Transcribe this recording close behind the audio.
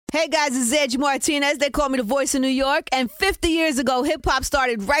Hey guys, it's Angie Martinez. They call me the voice of New York. And 50 years ago, hip hop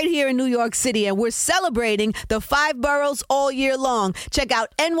started right here in New York City. And we're celebrating the 5 boroughs all year long. Check out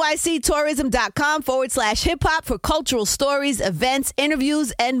nyctourism.com/hip hop for cultural stories, events,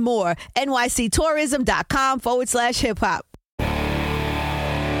 interviews, and more. nyctourism.com/hip hop.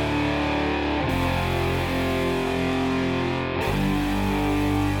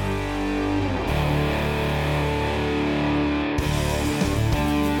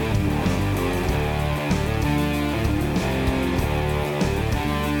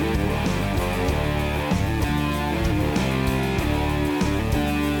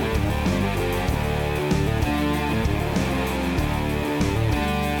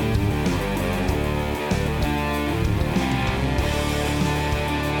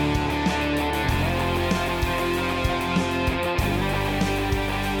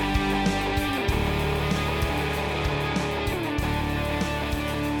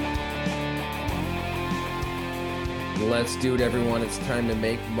 Let's do it, everyone. It's time to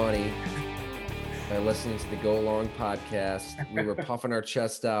make money by listening to the Go Long podcast. We were puffing our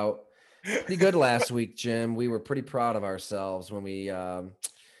chest out pretty good last week, Jim. We were pretty proud of ourselves when we had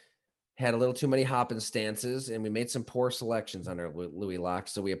a little too many hopping stances, and we made some poor selections on our Louie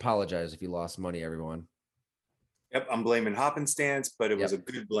locks. So we apologize if you lost money, everyone. Yep, I'm blaming hopping stance, but it was a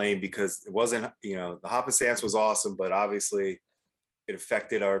good blame because it wasn't, the hopping stance was awesome, but obviously it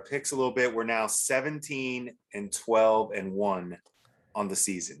affected our picks a little bit. We're now 17-12-1 on the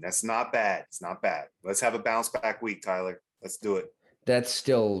season. That's not bad. It's not bad. Let's have a bounce back week, Tyler. Let's do it. That's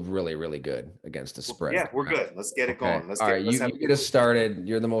still really, really good against the spread. Yeah, we're good. Let's get it going. All right, you get us started.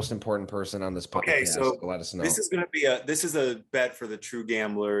 You're the most important person on this podcast. Okay, so let us know. This is going to be this is a bet for the true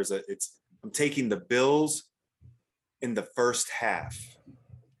gamblers. I'm taking the Bills in the first half,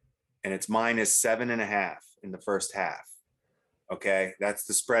 and it's -7.5 in the first half. Okay, that's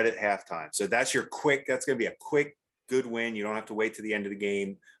the spread at halftime. So that's going to be a quick, good win. You don't have to wait to the end of the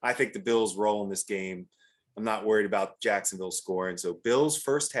game. I think the Bills roll in this game. I'm not worried about Jacksonville scoring. So Bills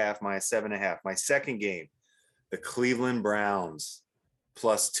first half, -7.5. My second game, the Cleveland Browns,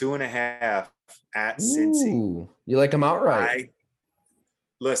 +2.5 at Cincy. You like them outright?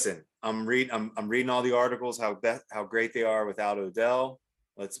 Listen, I'm reading all the articles, how great they are without Odell.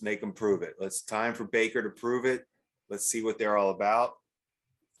 Let's make them prove it. It's time for Baker to prove it. Let's see what they're all about.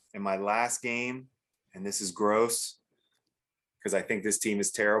 In my last game, and this is gross because I think this team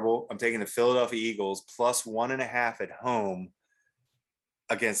is terrible, I'm taking the Philadelphia Eagles +1.5 at home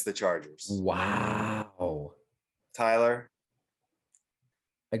against the Chargers. Wow. Tyler?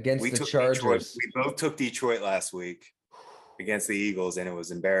 Against the Chargers. We both took Detroit last week against the Eagles, and it was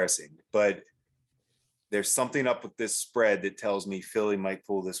embarrassing. But there's something up with this spread that tells me Philly might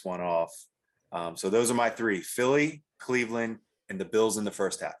pull this one off. So those are my three: Philly, Cleveland, and the Bills in the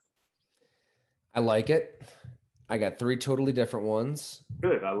first half. I like it. I got three totally different ones.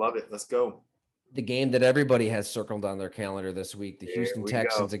 Good. I love it. Let's go. The game that everybody has circled on their calendar this week, the Houston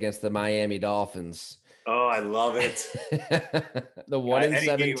Texans against the Miami Dolphins. Oh, I love it. The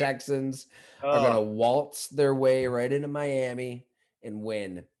 1-7 Texans are going to waltz their way right into Miami and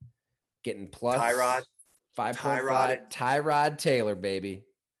win. Getting plus Tyrod. 5.5. Tyrod Taylor, baby.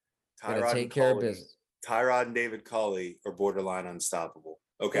 Gonna take care of business. Tyrod and David Culley are borderline unstoppable.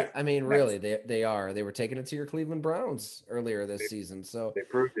 Okay. I mean, really, they are. They were taking it to your Cleveland Browns earlier this season. So they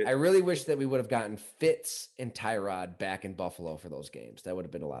proved it. I really wish that we would have gotten Fitz and Tyrod back in Buffalo for those games. That would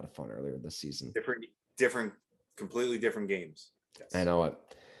have been a lot of fun earlier this season. Different, completely different games. Yes. I know it.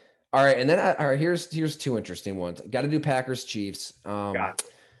 All right, and then here's two interesting ones. Got to do Packers Chiefs.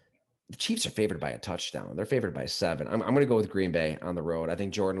 The Chiefs are favored by a touchdown. They're favored by 7. I'm going to go with Green Bay on the road. I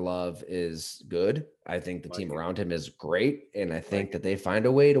think Jordan Love is good. I think the team around him is great. And I think that they find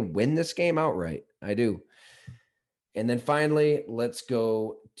a way to win this game outright. I do. And then finally, let's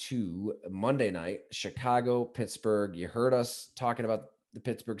go to Monday night, Chicago, Pittsburgh. You heard us talking about the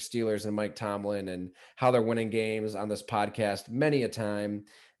Pittsburgh Steelers and Mike Tomlin and how they're winning games on this podcast many a time.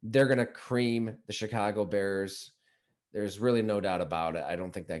 They're going to cream the Chicago Bears. There's really no doubt about it. I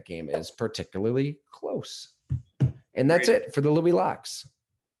don't think that game is particularly close. And that's it for the Louie Locks.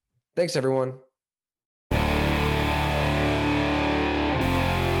 Thanks, everyone.